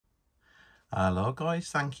Hello guys,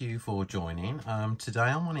 thank you for joining. Today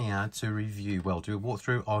I'm on here to review, do a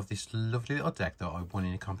walkthrough of this lovely little deck that I won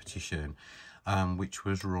in a competition, which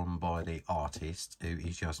was run by the artist who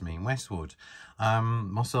is Yasmeen Westwood.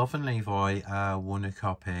 Myself and Levi won a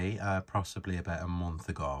copy possibly about a month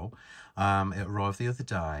ago. It arrived the other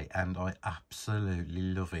day and I absolutely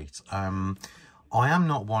love it. I am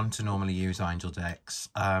not one to normally use angel decks,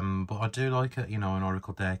 but I do like an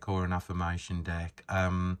oracle deck or an affirmation deck.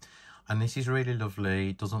 And this is really lovely.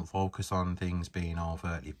 It doesn't focus on things being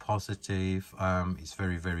overtly positive. It's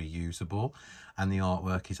very, very usable. And the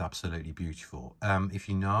artwork is absolutely beautiful. If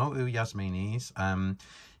you know who Yasmeen is,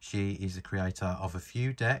 she is the creator of a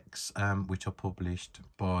few decks, which are published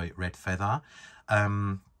by Red Feather.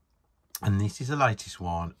 And this is the latest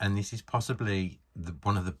one, and this is possibly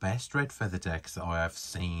one of the best Red Feather decks that I have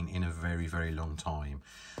seen in a very, very long time.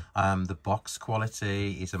 The box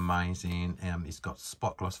quality is amazing. It's got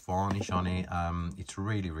spot gloss varnish on it. It's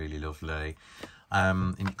really, really lovely.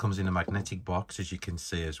 And it comes in a magnetic box, as you can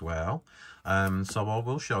see as well. So I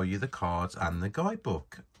will show you the cards and the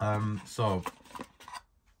guidebook. So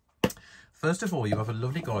first of all, you have a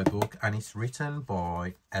lovely guidebook, and it's written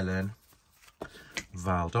by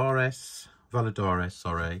Valladares,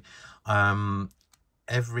 sorry.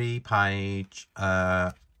 Every page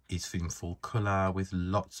is in full colour with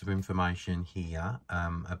lots of information here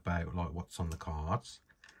about like what's on the cards.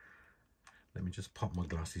 Let me just pop my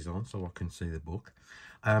glasses on so I can see the book.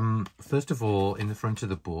 First of all, in the front of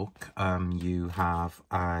the book, you have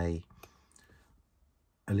a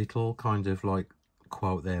little kind of like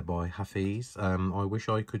quote there by Hafiz. I wish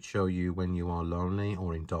I could show you when you are lonely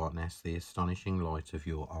or in darkness the astonishing light of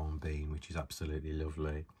your own being, which is absolutely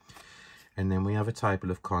lovely. And then we have a table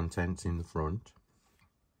of contents in the front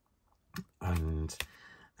and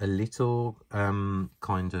a little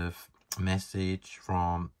kind of message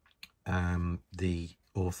from the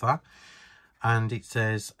author. And it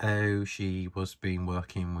says how she was been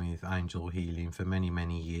working with angel healing for many,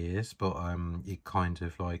 many years, but it kind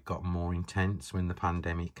of like got more intense when the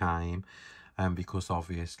pandemic came, because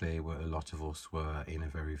obviously a lot of us were in a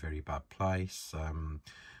very, very bad place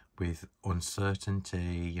with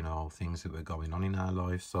uncertainty, things that were going on in our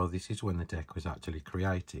lives. So this is when the deck was actually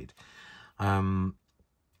created. So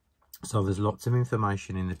there's lots of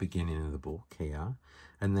information in the beginning of the book here,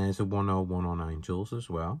 and there's a 101 on angels as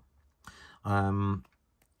well. And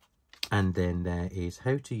then there is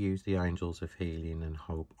how to use the Angels of Healing and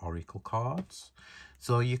Hope Oracle cards.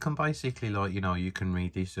 So you can basically, like, you can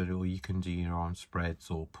read this, or you can do your own spreads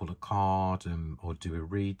or pull a card or do a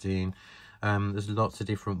reading. There's lots of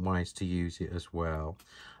different ways to use it as well.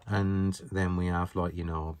 And then we have like,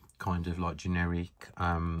 kind of like generic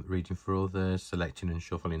reading for others, selecting and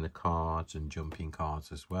shuffling the cards and jumping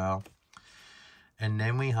cards as well. And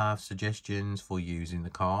then we have suggestions for using the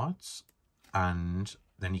cards. And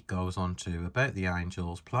then it goes on to about the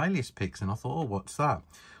angels, playlist picks, and I thought, oh, what's that?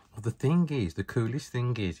 Well, the coolest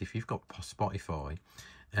thing is, if you've got Spotify,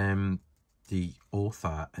 the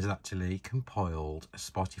author has actually compiled a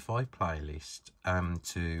Spotify playlist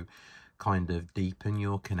to kind of deepen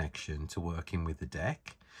your connection to working with the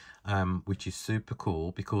deck, which is super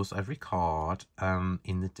cool because every card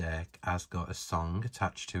in the deck has got a song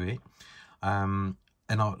attached to it. And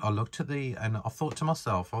I looked at and I thought to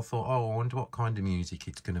myself, oh, I wonder what kind of music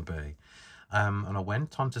it's going to be. And I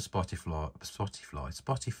went onto Spotify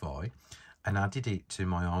and added it to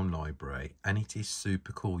my own library. And it is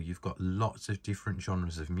super cool. You've got lots of different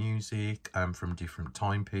genres of music from different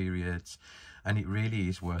time periods. And it really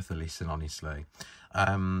is worth a listen, honestly.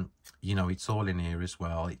 It's all in here as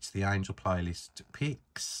well. It's the Angel Playlist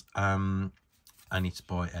Picks, and it's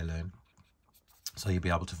by Ellen. So you'll be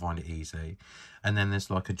able to find it easy. And then there's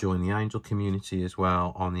like a join the angel community as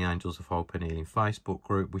well on the Angels of Hope and Healing Facebook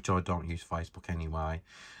group, which I don't use Facebook anyway.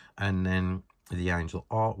 And then the angel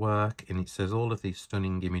artwork, and it says all of these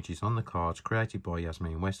stunning images on the cards created by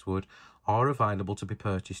Yasmeen Westwood are available to be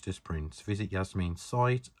purchased as prints. Visit Yasmeen's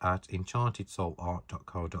site at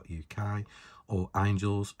enchantedsoulart.co.uk or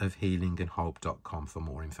angelsofhealingandhope.com for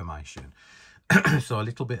more information. So a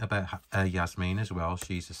little bit about Yasmeen as well.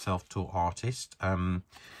 She's a self-taught artist,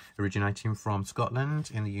 originating from Scotland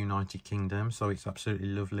in the United Kingdom. So it's absolutely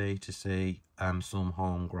lovely to see some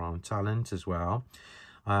homegrown talent as well.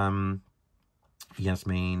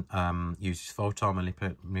 Yasmeen uses I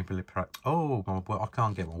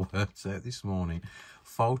can't get my words out this morning.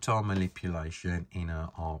 Photo manipulation in her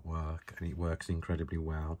artwork, and it works incredibly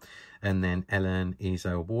well. And then Ellen is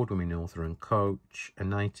an award-winning author and coach, a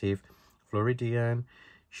native Floridian.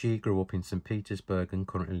 She grew up in St. Petersburg and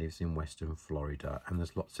currently lives in Western Florida. And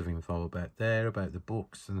there's lots of info about the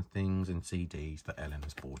books and things and CDs that Ellen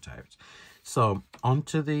has bought out. So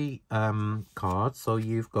onto the cards. So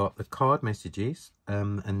you've got the card messages,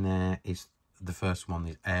 and there is the first one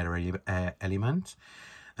is air element.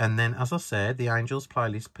 And then, as I said, the Angels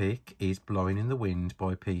playlist pick is Blowing in the Wind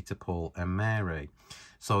by Peter, Paul and Mary.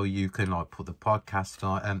 So you can like put the podcast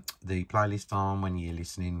on, the playlist on when you're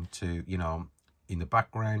listening to, you know, in the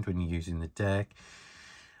background when you're using the deck.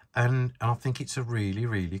 And I think it's a really,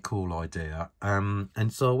 really cool idea.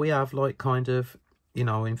 And so we have like kind of, you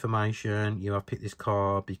know, information. You have picked this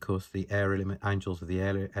card because the air element, Angels of the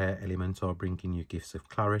air element are bringing you gifts of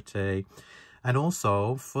clarity. And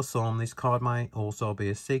also, for some, this card may also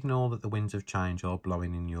be a signal that the winds of change are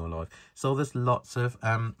blowing in your life. So there's lots of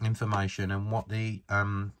information, and what the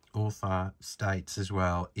author states as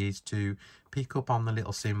well is to pick up on the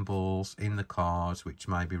little symbols in the cards which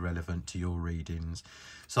may be relevant to your readings.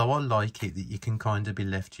 So I like it that you can kind of be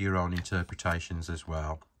left to your own interpretations as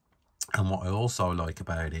well. And what I also like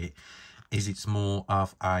about it is it's more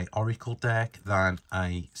of a oracle deck than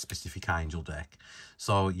a specific angel deck.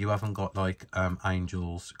 So you haven't got like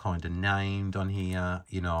angels kind of named on here,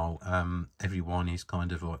 you know. Everyone is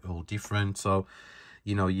kind of all different, so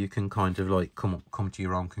you know you can kind of like come to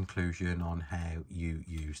your own conclusion on how you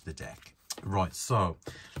use the deck. Right, so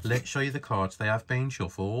let's show you the cards. They have been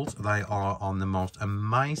shuffled. They are on the most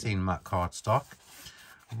amazing matte cardstock.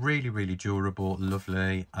 Really, really durable,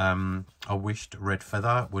 lovely. I wished Red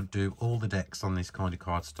Feather would do all the decks on this kind of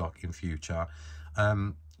cardstock in future.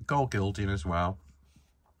 Gold gilding as well.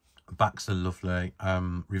 Backs are lovely.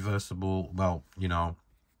 Reversible, well, you know,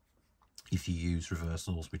 if you use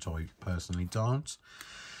reversals, which I personally don't.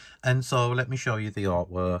 And so let me show you the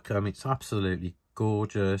artwork. It's absolutely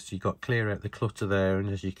gorgeous. You've got clear out the clutter there, and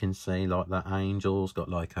as you can see, like that angel's got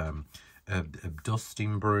like a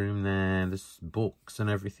dusting broom there. There's books and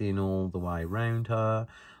everything all the way around her.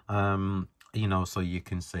 You know, so you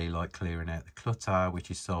can see like clearing out the clutter, which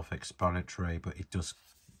is self-explanatory, but it does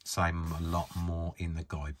say a lot more in the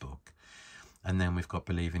guidebook. And then we've got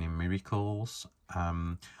Believing in Miracles.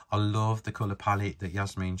 I love the colour palette that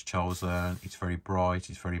Yasmeen's chosen. It's very bright,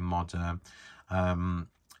 it's very modern. And,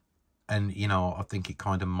 you know, I think it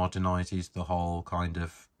kind of modernises the whole kind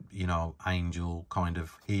of, you know, angel kind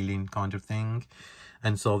of healing kind of thing.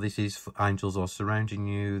 And so this is, angels are surrounding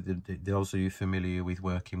you. Those of you familiar with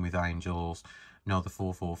working with angels know the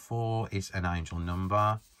 444 is an angel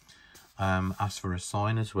number. Ask for a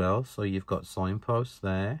sign as well. So you've got signposts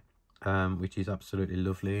there, which is absolutely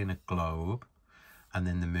lovely, and a globe, and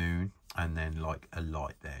then the moon, and then like a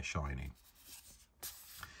light there shining.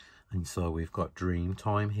 And so we've got Dream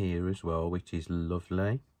Time here as well, which is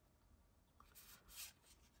lovely.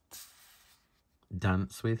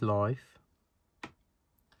 Dance with Life.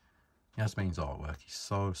 Yasmeen's artwork is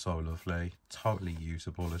so, so lovely. Totally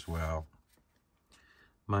usable as well.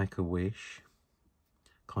 Make a Wish.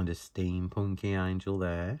 Kind of steampunky angel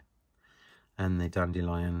there. And the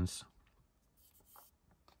dandelions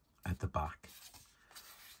at the back.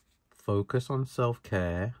 Focus on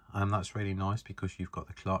self-care, and that's really nice because you've got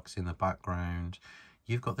the clocks in the background.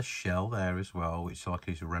 You've got the shell there as well, which like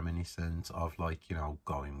is reminiscent of like, you know,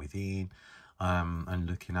 going within and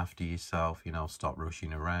looking after yourself. You know, stop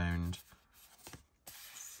rushing around,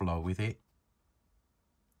 flow with it.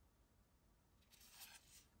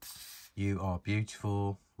 You Are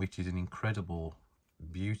Beautiful, which is an incredibly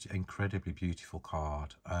beautiful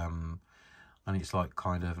card. And it's like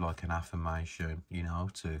kind of like an affirmation, you know,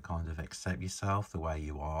 to kind of accept yourself the way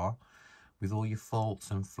you are with all your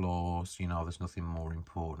faults and flaws. You know, there's nothing more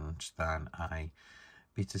important than a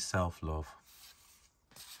bit of self-love.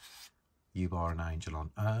 You are an angel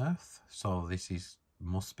on earth. So this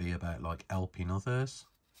must be about like helping others.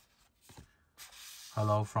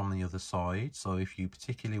 Hello from the other side. So if you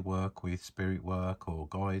particularly work with spirit work or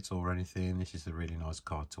guides or anything, this is a really nice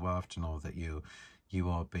card to have, to know that you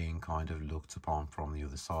are being kind of looked upon from the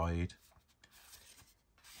other side.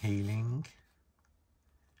 Healing.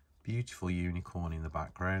 Beautiful unicorn in the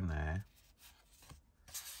background there.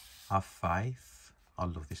 Have Faith. I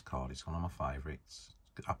love this card. It's one of my favourites.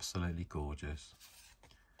 Absolutely gorgeous.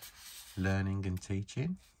 Learning and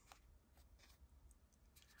Teaching.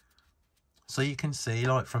 So you can see,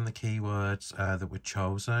 like, from the keywords that were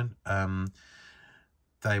chosen,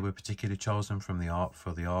 they were particularly chosen from the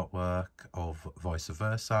artwork, or vice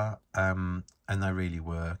versa, and they really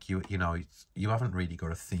work. You know, you haven't really got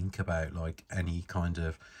to think about like any kind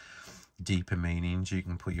of deeper meanings. You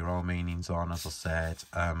can put your own meanings on, as I said.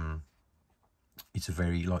 It's a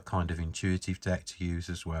very like kind of intuitive deck to use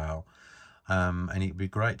as well. And it'd be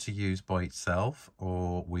great to use by itself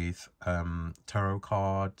or with tarot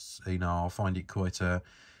cards. You know, I find it quite a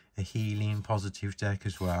healing, positive deck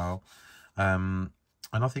as well. And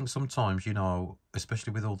I think sometimes, you know,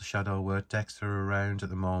 especially with all the shadow word decks that are around at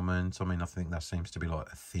the moment, I mean, I think that seems to be like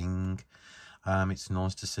a thing. It's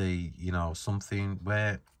nice to see, you know, something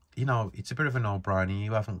where, you know, it's a bit of a no-brainer.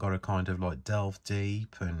 You haven't got to kind of like delve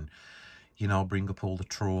deep and, you know, bring up all the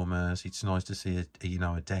traumas. It's nice to see you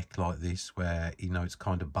know, a deck like this where, you know, it's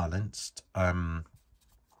kind of balanced, and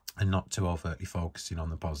not too overtly focusing on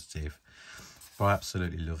the positive. But I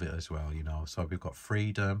absolutely love it as well, you know. So we've got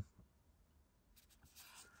freedom,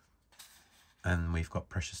 and we've got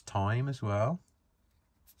precious time as well,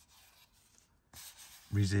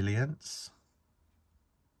 resilience,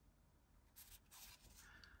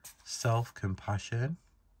 self-compassion,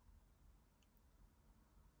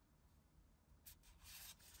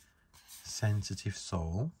 sensitive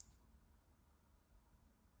soul.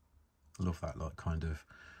 Love that like kind of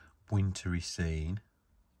wintry scene.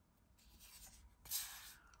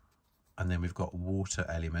 And then we've got water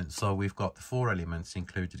elements. So we've got the 4 elements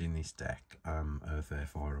included in this deck: earth, air,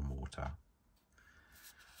 fire and water.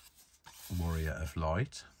 Warrior of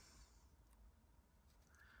light.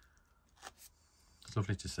 It's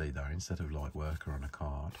lovely to see there instead of light worker on a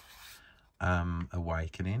card.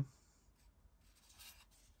 Awakening.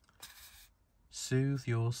 Soothe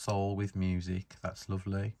your soul with music. That's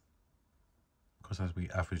lovely, because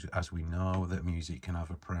as we know that music can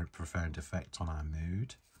have a profound effect on our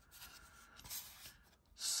mood.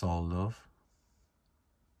 Soul love.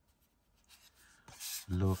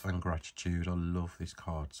 Love and gratitude. I love this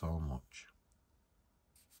card so much.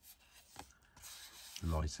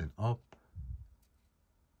 Lighten up.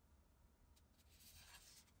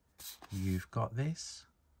 You've got this.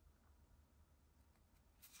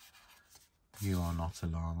 You are not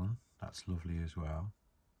alone. That's lovely as well.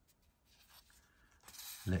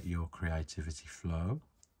 Let your creativity flow.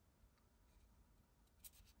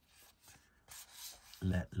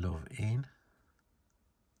 Let love in.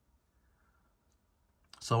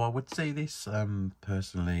 So I would see this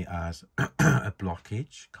personally as a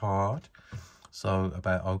blockage card. So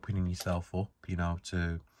about opening yourself up, you know,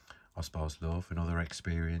 to, I suppose, love and other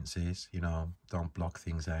experiences. You know, don't block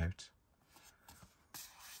things out.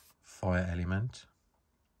 Fire element.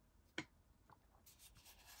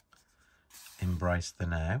 Embrace the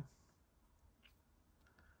now.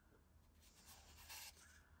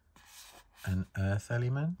 An earth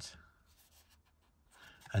element.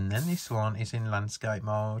 And then this one is in landscape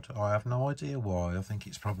mode. I have no idea why. I think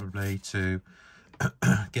it's probably to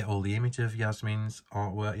get all the image of Yasmeen's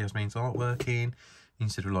artwork in,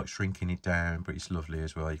 instead of like shrinking it down. But it's lovely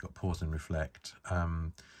as well. You've got pause and reflect.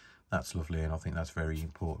 That's lovely, and I think that's a very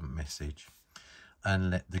important message. And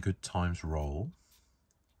let the good times roll.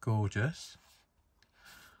 Gorgeous.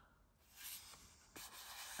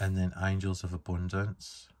 And then angels of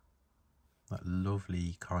abundance. That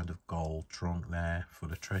lovely kind of gold trunk there,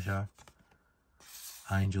 full of treasure.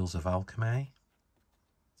 Angels of alchemy.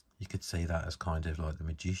 You could see that as kind of like the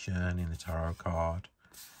magician in the tarot card.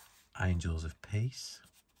 Angels of peace.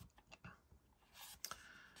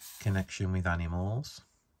 Connection with animals.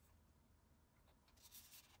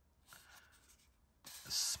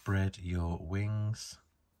 Spread your wings.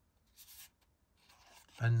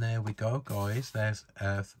 And there we go, guys. There's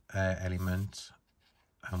earth, air element.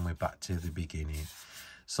 And we're back to the beginning.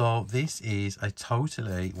 So this is a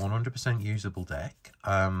totally 100% usable deck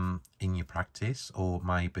in your practice, or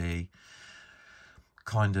maybe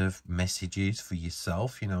kind of messages for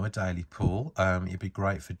yourself, you know, a daily pull. It'd be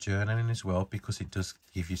great for journaling as well, because it does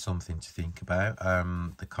give you something to think about.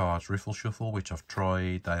 The cards Riffle Shuffle, which I've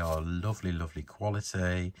tried, they are lovely, lovely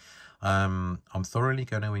quality. I'm thoroughly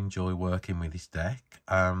going to enjoy working with this deck.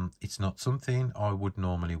 It's not something I would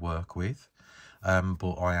normally work with.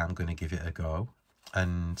 But I am going to give it a go,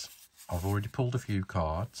 and I've already pulled a few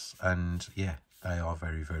cards, and yeah, they are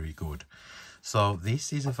very, very good. So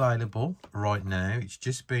this is available right now. It's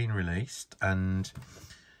just been released, and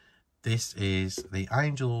this is the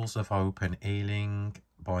Angels of Hope and Healing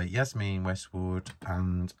by Yasmeen Westwood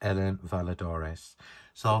and Ellen Valladares.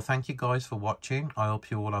 So thank you guys for watching. I hope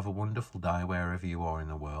you all have a wonderful day wherever you are in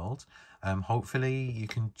the world. Hopefully you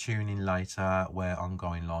can tune in later where I'm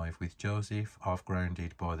going live with Joseph of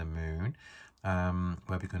Grounded by the Moon, where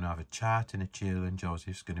we're going to have a chat and a chill, and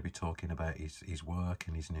Joseph's going to be talking about his work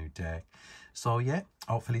and his new deck. So yeah,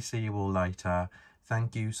 hopefully see you all later.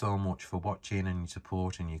 Thank you so much for watching and your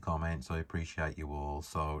support and your comments. I appreciate you all.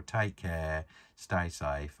 So take care, stay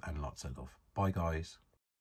safe, and lots of love. Bye guys.